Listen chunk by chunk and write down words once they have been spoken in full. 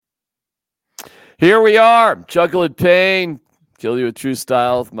Here we are, Chuckle and Pain, Kill You with True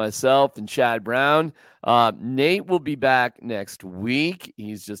Style with myself and Chad Brown. Nate will be back next week.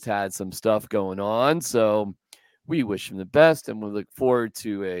 He's just had some stuff going on, so we wish him the best, and we look forward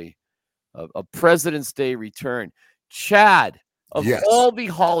to a President's Day return. Chad, of all the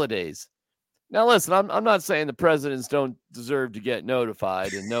holidays, now listen, I'm not saying the presidents don't deserve to get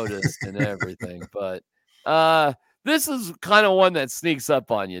notified and noticed and everything, but this is kind of one that sneaks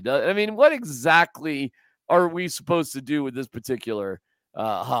up on you. I mean, what exactly are we supposed to do with this particular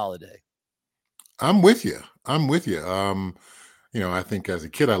holiday? I'm with you. I think as a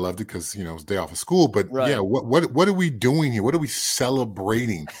kid I loved it because it was day off of school. But yeah, what are we doing here? What are we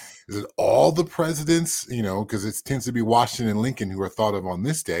celebrating? Is it all the presidents? Because it tends to be Washington and Lincoln who are thought of on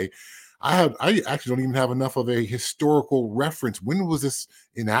this day. I actually don't even have enough of a historical reference. When was this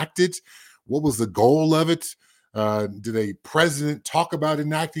enacted? What was the goal of it? Did a president talk about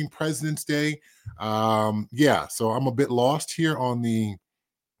enacting President's Day? So I'm a bit lost here on the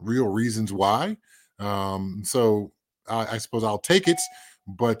real reasons why. So I suppose I'll take it,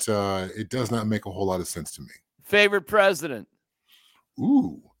 but it does not make a whole lot of sense to me. Favorite president?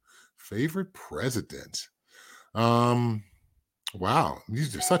 Ooh, favorite president. Wow,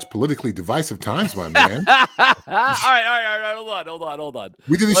 these are such politically divisive times, my man. All right. Hold on.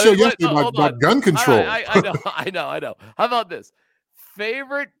 We did a show yesterday about gun control. Right, I know. How about this?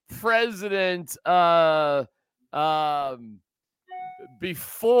 Favorite president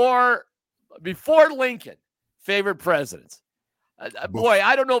before Lincoln? Favorite presidents? Boy,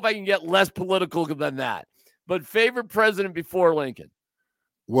 I don't know if I can get less political than that. But favorite president before Lincoln?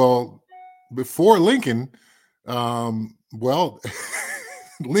 Well, before Lincoln,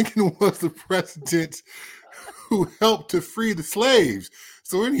 Lincoln was the president who helped to free the slaves.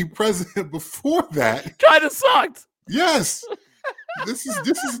 So any president before that kind of sucked. Yes. This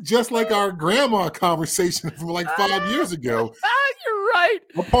is just like our grandma conversation from like 5 years ago. You're right.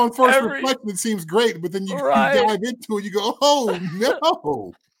 Upon first reflection, it seems great, but then you dive into it, you go, oh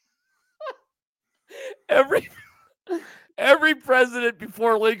no. Every president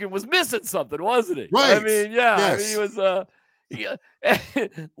before Lincoln was missing something, wasn't he? Right. I mean, yeah. Yes. I mean, he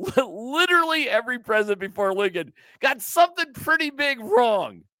was literally every president before Lincoln got something pretty big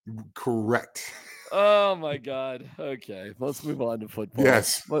wrong. Correct. Oh my God. Okay, let's move on to football.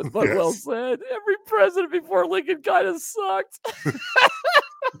 Yes. But yes. Well said. Every president before Lincoln kind of sucked.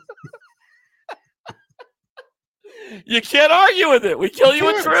 You can't argue with it. We kill you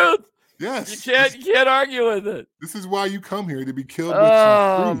with truth. Yes. You can't argue with it. This is why you come here, to be killed with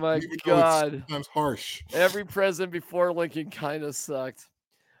some truth. My God. It's sometimes harsh. Every president before Lincoln kind of sucked.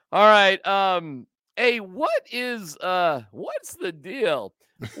 All right. Hey, what's the deal?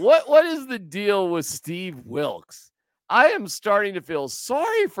 What is the deal with Steve Wilks? I am starting to feel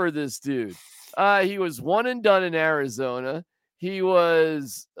sorry for this dude. He was one and done in Arizona. He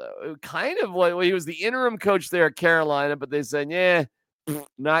was he was the interim coach there at Carolina, but they said, yeah,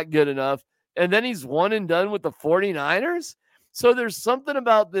 not good enough. And then he's one and done with the 49ers. So there's something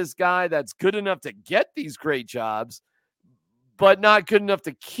about this guy that's good enough to get these great jobs, but not good enough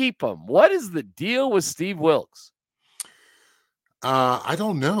to keep them. What is the deal with Steve Wilks? I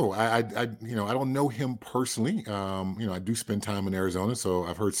don't know. I don't know him personally. I do spend time in Arizona, so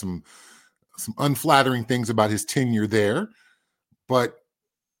I've heard some unflattering things about his tenure there. But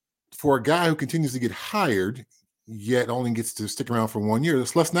for a guy who continues to get hired, yet only gets to stick around for 1 year,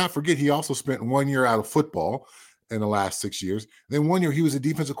 let's not forget he also spent 1 year out of football in the last 6 years. Then 1 year he was a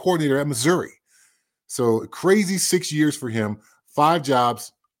defensive coordinator at Missouri. So crazy 6 years for him, 5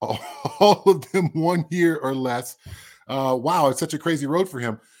 jobs, all of them 1 year or less. Wow, it's such a crazy road for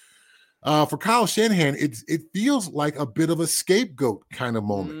him. For Kyle Shanahan, it feels like a bit of a scapegoat kind of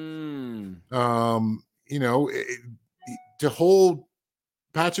moment. To hold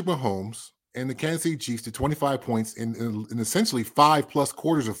Patrick Mahomes and the Kansas City Chiefs to 25 points in essentially 5+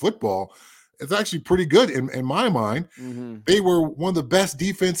 quarters of football, it's actually pretty good in my mind. Mm-hmm. They were one of the best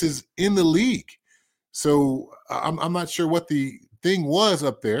defenses in the league. So I'm not sure what the thing was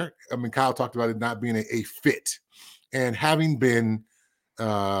up there. I mean, Kyle talked about it not being a fit. And having been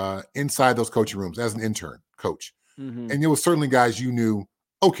inside those coaching rooms as an intern coach, and there was certainly guys you knew,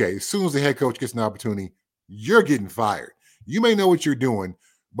 okay, as soon as the head coach gets an opportunity, you're getting fired. You may know what you're doing,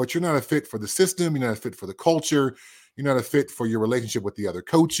 but you're not a fit for the system. You're not a fit for the culture. You're not a fit for your relationship with the other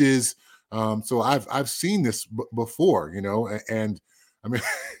coaches. So I've seen this before, and I mean,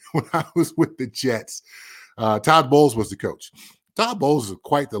 when I was with the Jets, Todd Bowles was the coach. Todd Bowles is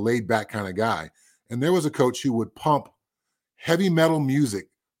quite the laid-back kind of guy. And there was a coach who would pump heavy metal music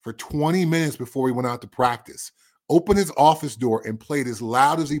for 20 minutes before he went out to practice, open his office door and played as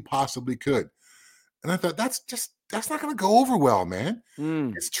loud as he possibly could. And I thought, that's not going to go over well, man.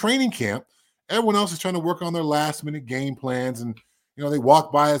 It's training camp. Everyone else is trying to work on their last minute game plans. And, they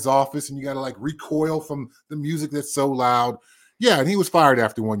walk by his office and you got to like recoil from the music that's so loud. Yeah. And he was fired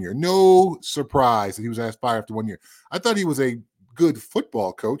after 1 year. No surprise that he was fired after 1 year. I thought he was a good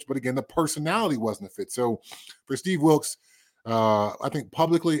football coach, but again, the personality wasn't a fit. So for Steve Wilks, I think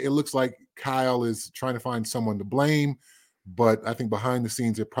publicly it looks like Kyle is trying to find someone to blame, but I think behind the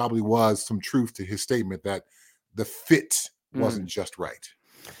scenes there probably was some truth to his statement that the fit wasn't just right.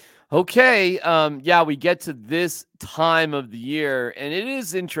 Okay. Yeah, we get to this time of the year, and it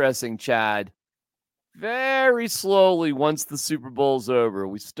is interesting, Chad. Very slowly, once the Super Bowl's over,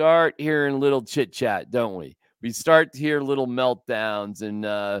 we start hearing little chit chat, don't we? We start to hear little meltdowns,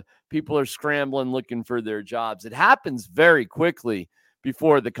 and people are scrambling looking for their jobs. It happens very quickly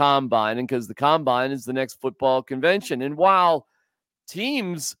before the combine, and because the combine is the next football convention. And while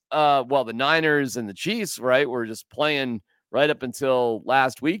teams, the Niners and the Chiefs, right, were just playing right up until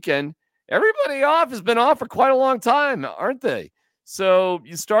last weekend, everybody has been off for quite a long time, aren't they? So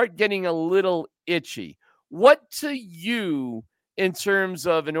you start getting a little itchy. What to you, in terms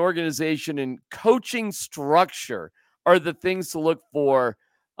of an organization and coaching structure, are the things to look for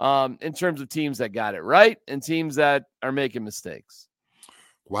in terms of teams that got it right and teams that are making mistakes?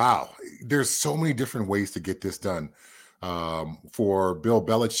 Wow. There's so many different ways to get this done. For Bill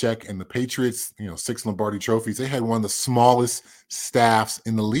Belichick and the Patriots, 6 Lombardi trophies, they had one of the smallest staffs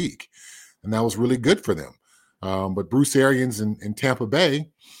in the league, and that was really good for them. But Bruce Arians in Tampa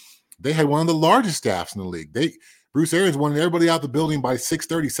Bay, they had one of the largest staffs in the league. Bruce Arians wanted everybody out the building by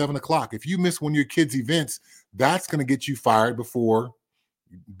 6:30, 7 o'clock. If you miss one of your kids' events, that's going to get you fired before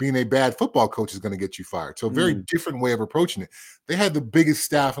being a bad football coach is going to get you fired. So a very different way of approaching it. They had the biggest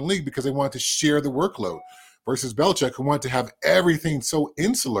staff in the league because they wanted to share the workload versus Belichick, who wanted to have everything so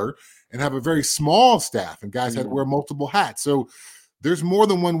insular and have a very small staff, and guys had to wear multiple hats. So there's more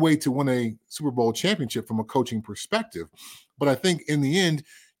than one way to win a Super Bowl championship from a coaching perspective. But I think in the end,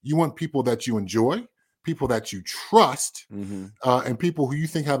 you want people that you enjoy, people that you trust, and people who you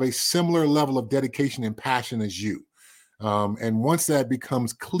think have a similar level of dedication and passion as you. And once that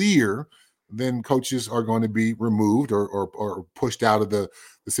becomes clear, then coaches are going to be removed or pushed out of the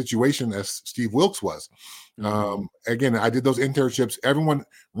situation, as Steve Wilks was. Again, I did those internships. Everyone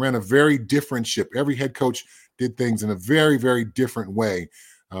ran a very different ship. Every head coach did things in a very, very different way.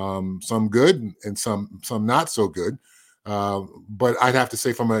 Some good and some not so good. But I'd have to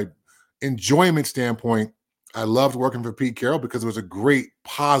say, from an enjoyment standpoint, I loved working for Pete Carroll because it was a great,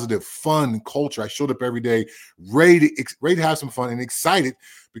 positive, fun culture. I showed up every day ready to have some fun and excited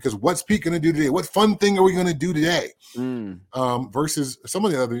because what's Pete going to do today? What fun thing are we going to do today? Versus some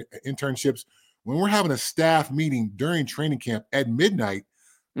of the other internships, when we're having a staff meeting during training camp at midnight,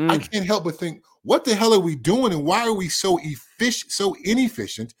 I can't help but think, what the hell are we doing, and why are we so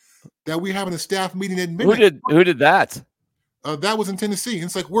inefficient that we're having a staff meeting at midnight? Who did that? That was in Tennessee. And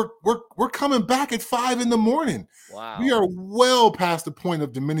it's like we're coming back at 5 a.m. Wow. We are well past the point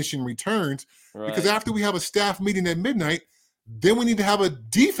of diminishing returns because after we have a staff meeting at midnight, then we need to have a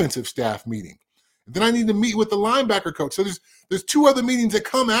defensive staff meeting. And then I need to meet with the linebacker coach. So there's 2 other meetings that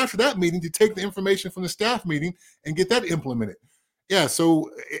come after that meeting to take the information from the staff meeting and get that implemented. Yeah.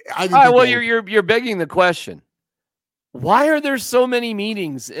 So I didn't. All right, well, you're begging the question. Why are there so many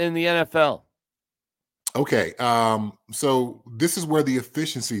meetings in the NFL? Okay, so this is where the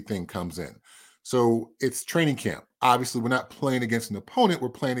efficiency thing comes in. So it's training camp. Obviously, we're not playing against an opponent. We're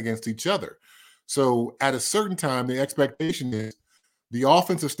playing against each other. So at a certain time, the expectation is the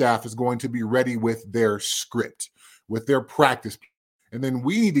offensive staff is going to be ready with their script, with their practice. And then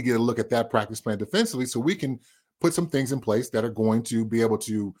we need to get a look at that practice plan defensively so we can put some things in place that are going to be able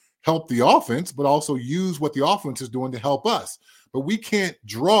to help the offense, but also use what the offense is doing to help us. But we can't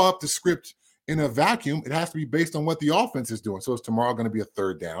draw up the script in a vacuum. It has to be based on what the offense is doing. So is tomorrow going to be a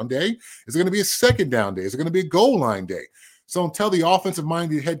 3rd down day? Is it going to be a 2nd down day? Is it going to be a goal line day? So until the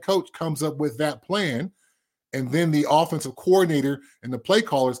offensive-minded head coach comes up with that plan, and then the offensive coordinator and the play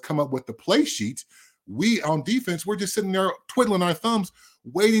callers come up with the play sheets, we on defense, we're just sitting there twiddling our thumbs,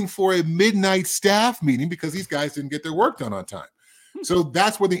 waiting for a midnight staff meeting because these guys didn't get their work done on time. So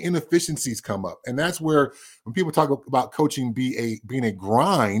that's where the inefficiencies come up. And that's where when people talk about coaching being a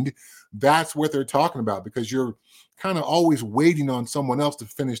grind, that's what they're talking about, because you're kind of always waiting on someone else to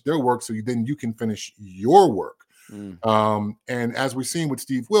finish their work so then you can finish your work. And as we've seen with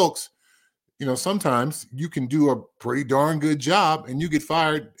Steve Wilks, sometimes you can do a pretty darn good job and you get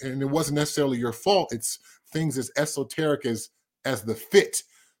fired, and it wasn't necessarily your fault. It's things as esoteric as the fit.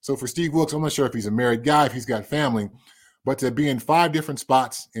 So for Steve Wilks, I'm not sure if he's a married guy, if he's got family, but to be in 5 different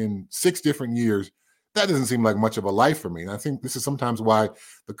spots in 6 different years, that doesn't seem like much of a life for me. And I think this is sometimes why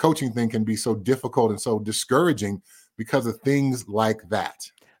the coaching thing can be so difficult and so discouraging, because of things like that.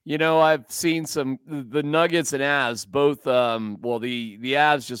 You know, I've seen the Nuggets and Avs both. The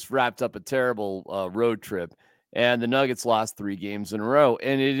Avs just wrapped up a terrible road trip, and the Nuggets lost 3 games in a row.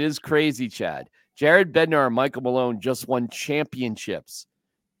 And it is crazy, Chad. Jared Bednar and Michael Malone just won championships.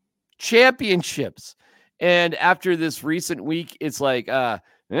 And after this recent week, it's like, I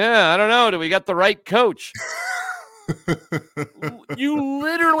don't know. Do we got the right coach? You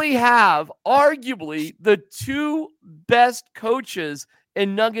literally have arguably the 2 best coaches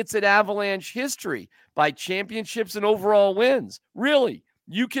in Nuggets and Avalanche history by championships and overall wins. Really,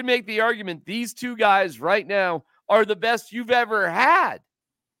 you can make the argument these 2 guys right now are the best you've ever had.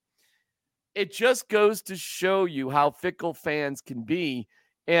 It just goes to show you how fickle fans can be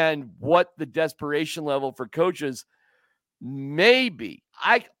and what the desperation level for coaches may be.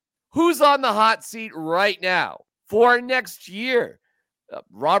 Who's on the hot seat right now for next year?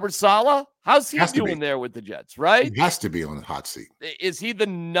 Robert Saleh? How's he doing there with the Jets, right? He has to be on the hot seat. Is he the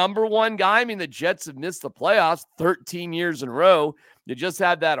number 1 guy? I mean, the Jets have missed the playoffs 13 years in a row. You just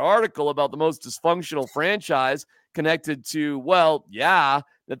had that article about the most dysfunctional franchise connected to,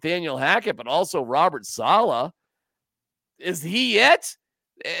 Nathaniel Hackett, but also Robert Saleh. Is he it?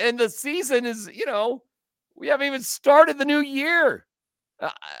 And the season is, we haven't even started the new year.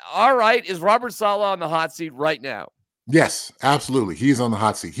 All right. Is Robert Saleh on the hot seat right now? Yes, absolutely. He's on the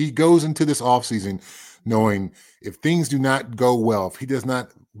hot seat. He goes into this offseason knowing if things do not go well, if he does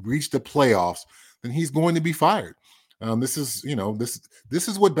not reach the playoffs, then he's going to be fired. This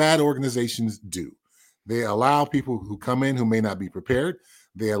is what bad organizations do. They allow people who come in who may not be prepared.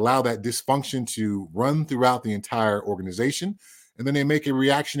 They allow that dysfunction to run throughout the entire organization, and then they make a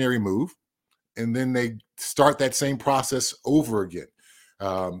reactionary move, and then they start that same process over again.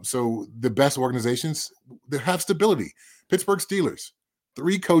 So the best organizations, they have stability. Pittsburgh Steelers,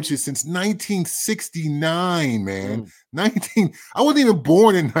 3 coaches since 1969, man. I wasn't even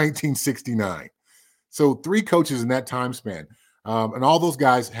born in 1969. So 3 coaches in that time span. And all those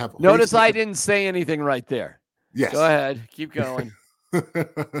guys have. Notice I didn't say anything right there. Yes. Go ahead. Keep going.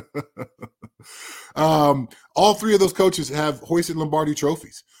 All 3 of those coaches have hoisted Lombardi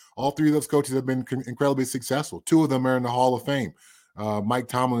trophies. All 3 of those coaches have been incredibly successful. 2 of them are in the Hall of Fame. Mike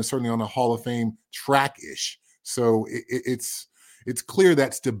Tomlin is certainly on the Hall of Fame track-ish. So it's clear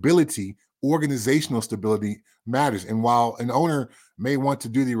that stability, organizational stability, matters. And while an owner may want to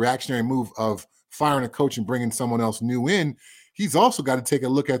do the reactionary move of firing a coach and bringing someone else new in, he's also got to take a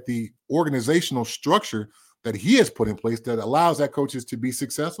look at the organizational structure that he has put in place that allows that coaches to be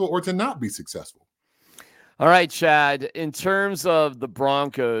successful or to not be successful. All right, Chad, in terms of the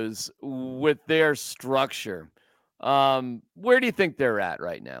Broncos with their structure, where do you think they're at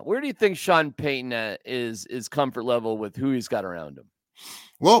right now? Where do you think Sean Payton is comfort level with who he's got around him?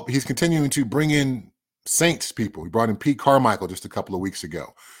 Well, he's continuing to bring in Saints people. He brought in Pete Carmichael just a couple of weeks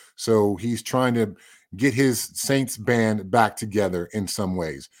ago. So he's trying to get his Saints band back together in some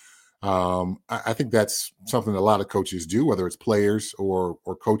ways. I think that's something a lot of coaches do, whether it's players or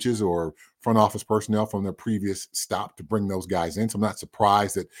coaches or front office personnel from their previous stop, to bring those guys in. So I'm not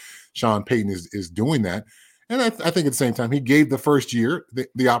surprised that Sean Payton is doing that. And I think at the same time, he gave the first year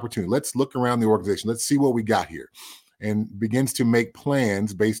the opportunity. Let's look around the organization. Let's see what we got here. And begins to make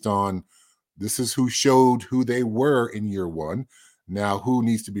plans based on, this is who showed who they were in year 1. Now, who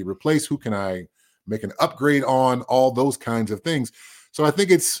needs to be replaced? Who can I make an upgrade on? All those kinds of things. So I think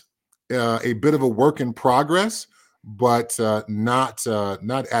it's a bit of a work in progress, but not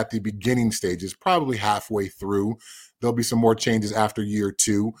at the beginning stages, probably halfway through. There'll be some more changes after year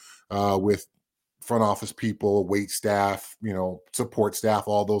 2 with front office people, wait staff, support staff,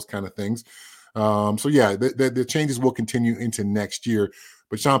 all those kind of things. The changes will continue into next year,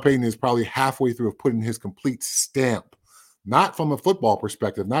 but Sean Payton is probably halfway through of putting his complete stamp, not from a football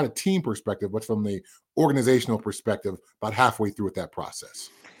perspective, not a team perspective, but from the organizational perspective, about halfway through with that process.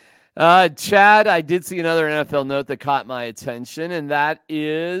 Chad, I did see another NFL note that caught my attention, and that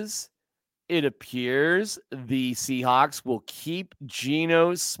is, it appears the Seahawks will keep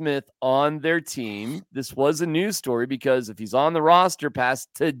Geno Smith on their team. This was a news story because if he's on the roster past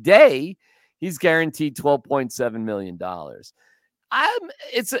today, he's guaranteed $12.7 million. I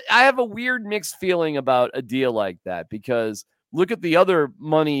have a weird mixed feeling about a deal like that, because look at the other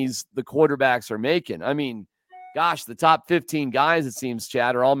monies the quarterbacks are making. I mean, gosh, the top 15 guys, it seems,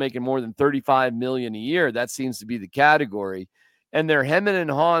 Chad, are all making more than $35 million a year. That seems to be the category. And they're hemming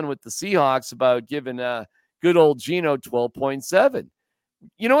and hawing with the Seahawks about giving good old Geno 12.7.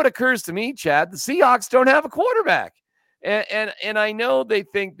 You know what occurs to me, Chad? The Seahawks don't have a quarterback. And I know they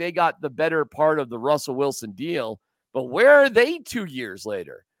think they got the better part of the Russell Wilson deal, but where are they 2 years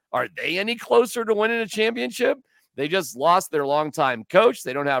later? Are they any closer to winning a championship? They just lost their longtime coach.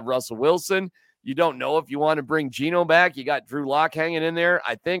 They don't have Russell Wilson. You don't know if you want to bring Geno back. You got Drew Lock hanging in there,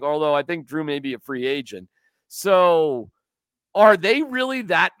 I think, although I think Drew may be a free agent. So are they really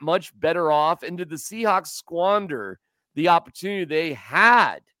that much better off? And did the Seahawks squander the opportunity they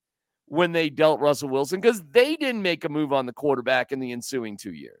had when they dealt Russell Wilson? Because they didn't make a move on the quarterback in the ensuing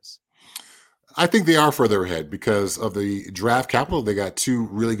 2 years. I think they are further ahead because of the draft capital. They got 2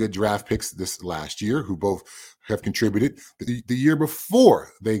 really good draft picks this last year who both have contributed. The year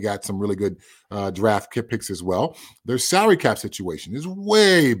before, they got some really good draft picks as well. Their salary cap situation is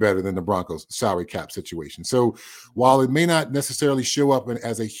way better than the Broncos' salary cap situation. So while it may not necessarily show up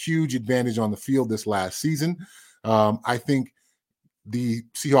as a huge advantage on the field this last season, I think the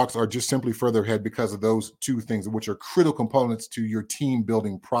Seahawks are just simply further ahead because of those 2 things, which are critical components to your team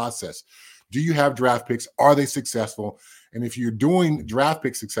building process. Do you have draft picks? Are they successful? And if you're doing draft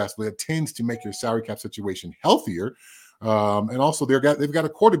picks successfully, it tends to make your salary cap situation healthier. And also, they've got a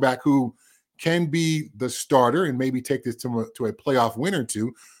quarterback who can be the starter and maybe take this to a playoff win or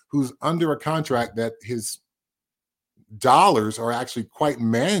two, who's under a contract that his dollars are actually quite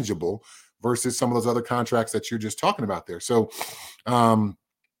manageable versus some of those other contracts that you're just talking about there. So the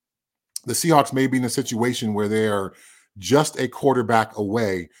Seahawks may be in a situation where they are just a quarterback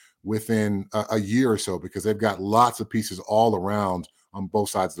away within a year or so because they've got lots of pieces all around on both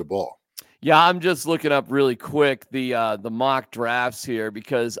sides of the ball. Yeah, I'm just looking up really quick the mock drafts here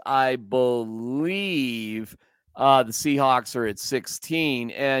because I believe the Seahawks are at 16.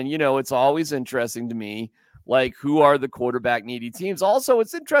 And, it's always interesting to me, like, who are the quarterback needy teams? Also,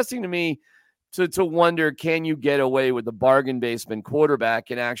 it's interesting to me to wonder, can you get away with the bargain basement quarterback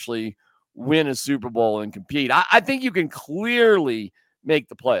and actually win a Super Bowl and compete? I think you can clearly make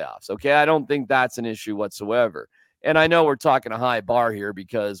the playoffs. Okay. I don't think that's an issue whatsoever. And I know we're talking a high bar here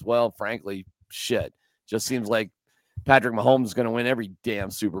because, well, frankly, shit, just seems like Patrick Mahomes is going to win every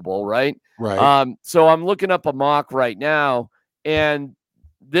damn Super Bowl, right? Right. So I'm looking up a mock right now, and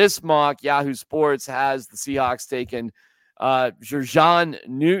this mock, Yahoo Sports, has the Seahawks taking Jer'Jon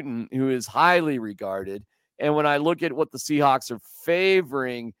Newton, who is highly regarded. And when I look at what the Seahawks are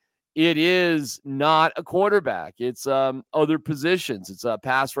favoring, it is not a quarterback. It's other positions. It's a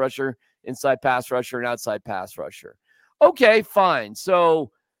pass rusher, inside pass rusher, and outside pass rusher. Okay, fine.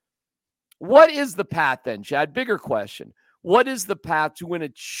 So what is the path then, Chad? Bigger question. What is the path to win a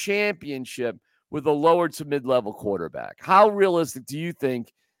championship with a lower to mid-level quarterback? How realistic do you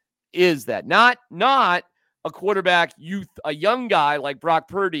think is that? Not a quarterback, a young guy like Brock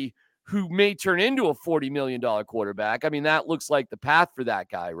Purdy, who may turn into a $40 million quarterback. I mean, that looks like the path for that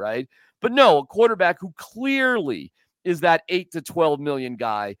guy, right? But no, a quarterback who clearly is that 8 to 12 million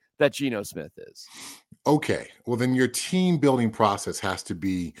guy that Geno Smith is. Okay, well, then your team building process has to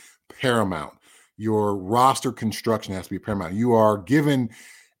be paramount. Your roster construction has to be paramount. You are given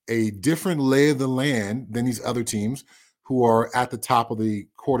a different lay of the land than these other teams who are at the top of the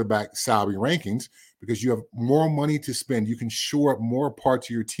quarterback salary rankings because you have more money to spend. You can shore up more parts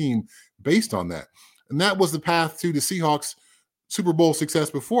of your team based on that. And that was the path to the Seahawks Super Bowl success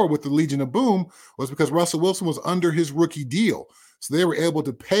before with the Legion of Boom, was because Russell Wilson was under his rookie deal. So they were able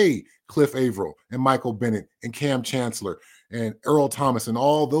to pay Cliff Averill and Michael Bennett and Cam Chancellor and Earl Thomas and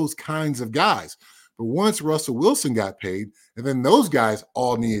all those kinds of guys. But once Russell Wilson got paid, and then those guys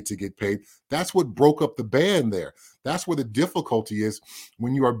all needed to get paid, that's what broke up the band there. That's where the difficulty is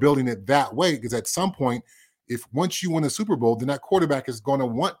when you are building it that way, because at some point, if once you win a Super Bowl, then that quarterback is going to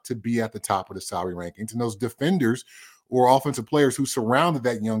want to be at the top of the salary rankings. And those defenders or offensive players who surrounded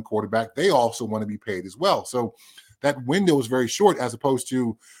that young quarterback, they also want to be paid as well. So that window is very short, as opposed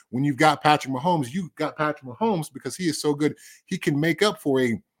to when you've got Patrick Mahomes, you've got Patrick Mahomes because he is so good. He can make up for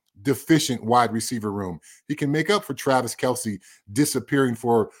a deficient wide receiver room. He can make up for Travis Kelce disappearing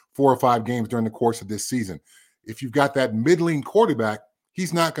for 4 or 5 games during the course of this season. If you've got that middling quarterback,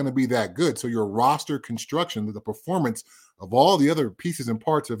 he's not going to be that good. So your roster construction, the performance of all the other pieces and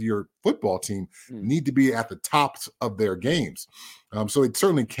parts of your football team need to be at the tops of their games. So it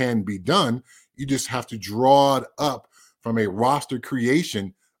certainly can be done. You just have to draw it up from a roster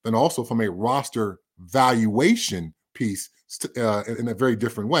creation, then also from a roster valuation piece in a very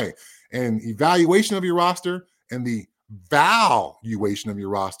different way. And evaluation of your roster and the valuation of your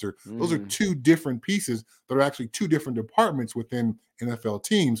roster, those are 2 different pieces that are actually 2 different departments within NFL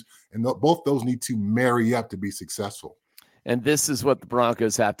teams. And both those need to marry up to be successful. And this is what the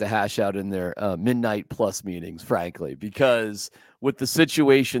Broncos have to hash out in their midnight plus meetings, frankly, because with the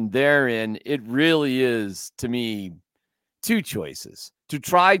situation they're in, it really is, to me, two choices: to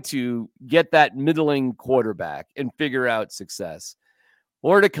try to get that middling quarterback and figure out success,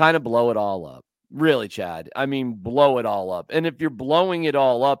 or to kind of blow it all up. Really, Chad. I mean, blow it all up. And if you're blowing it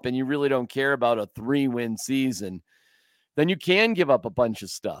all up and you really don't care about a 3-win season, then you can give up a bunch of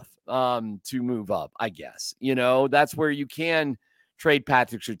stuff to move up, I guess. That's where you can trade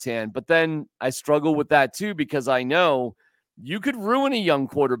Patrick Surtain. But then I struggle with that too, because I know you could ruin a young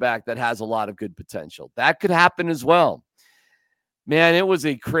quarterback that has a lot of good potential. That could happen as well. Man, it was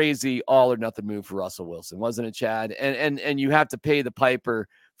a crazy all or nothing move for Russell Wilson, wasn't it, Chad? And you have to pay the piper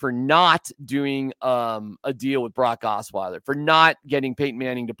for not doing a deal with Brock Osweiler, for not getting Peyton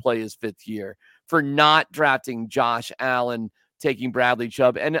Manning to play his 5th year, for not drafting Josh Allen, taking Bradley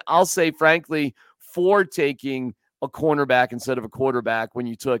Chubb, and I'll say, frankly, for taking a cornerback instead of a quarterback when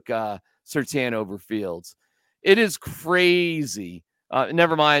you took Surtain over Fields. It is crazy.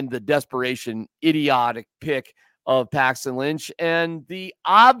 Never mind the desperation, idiotic pick of Paxton Lynch and the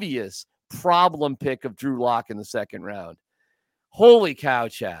obvious problem pick of Drew Lock in the 2nd round. Holy cow,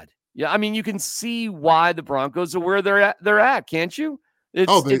 Chad. Yeah, I mean, you can see why the Broncos are where they're at, can't you?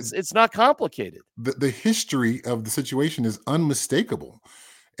 It's not complicated. The history of the situation is unmistakable.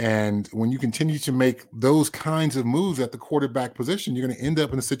 And when you continue to make those kinds of moves at the quarterback position, you're going to end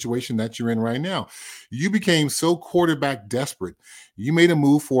up in a situation that you're in right now. You became so quarterback desperate. You made a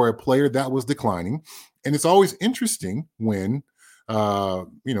move for a player that was declining. And it's always interesting when,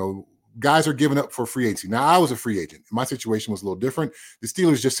 guys are giving up for free agency. Now, I was a free agent. My situation was a little different. The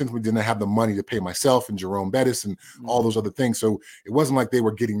Steelers just simply didn't have the money to pay myself and Jerome Bettis and all those other things. So it wasn't like they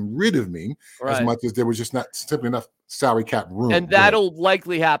were getting rid of me as much as there was just not simply enough salary cap room. And that'll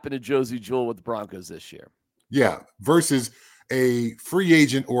likely happen to Josie Jewell with the Broncos this year. Yeah, versus a free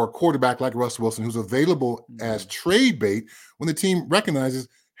agent or a quarterback like Russell Wilson who's available as trade bait when the team recognizes,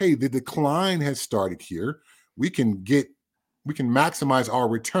 hey, the decline has started here. We can maximize our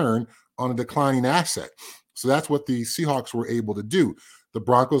return on a declining asset. So that's what the Seahawks were able to do. The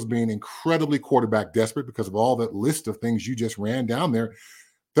Broncos, being incredibly quarterback desperate because of all that list of things you just ran down there,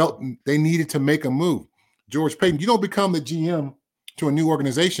 felt they needed to make a move. George Paton, you don't become the GM to a new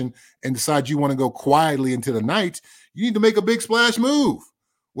organization and decide you want to go quietly into the night. You need to make a big splash move.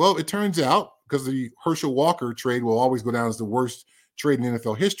 Well, it turns out, because the Herschel Walker trade will always go down as the worst trade in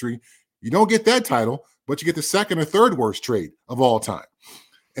NFL history, you don't get that title, but you get the 2nd or 3rd worst trade of all time.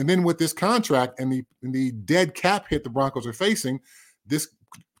 And then with this contract and the dead cap hit the Broncos are facing, this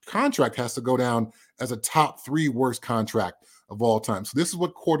contract has to go down as a top 3 worst contract of all time. So this is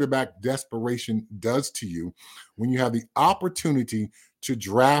what quarterback desperation does to you when you have the opportunity to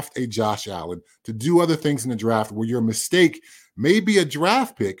draft a Josh Allen, to do other things in the draft where your mistake may be a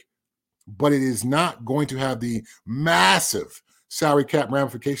draft pick, but it is not going to have the massive salary cap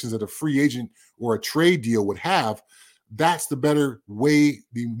ramifications that a free agent or a trade deal would have. That's the better way,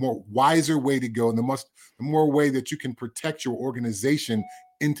 the more wiser way to go, and the more way that you can protect your organization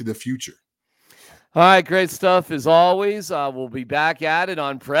into the future. All right, great stuff as always. We'll be back at it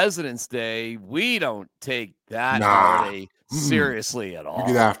on President's Day. We don't take that holiday seriously at all.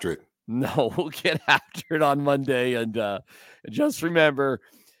 You get after it. No, we'll get after it on Monday. And just remember,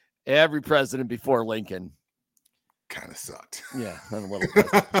 every president before Lincoln kind of sucked. Yeah, a little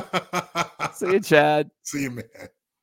bit. See you, Chad. See you, man.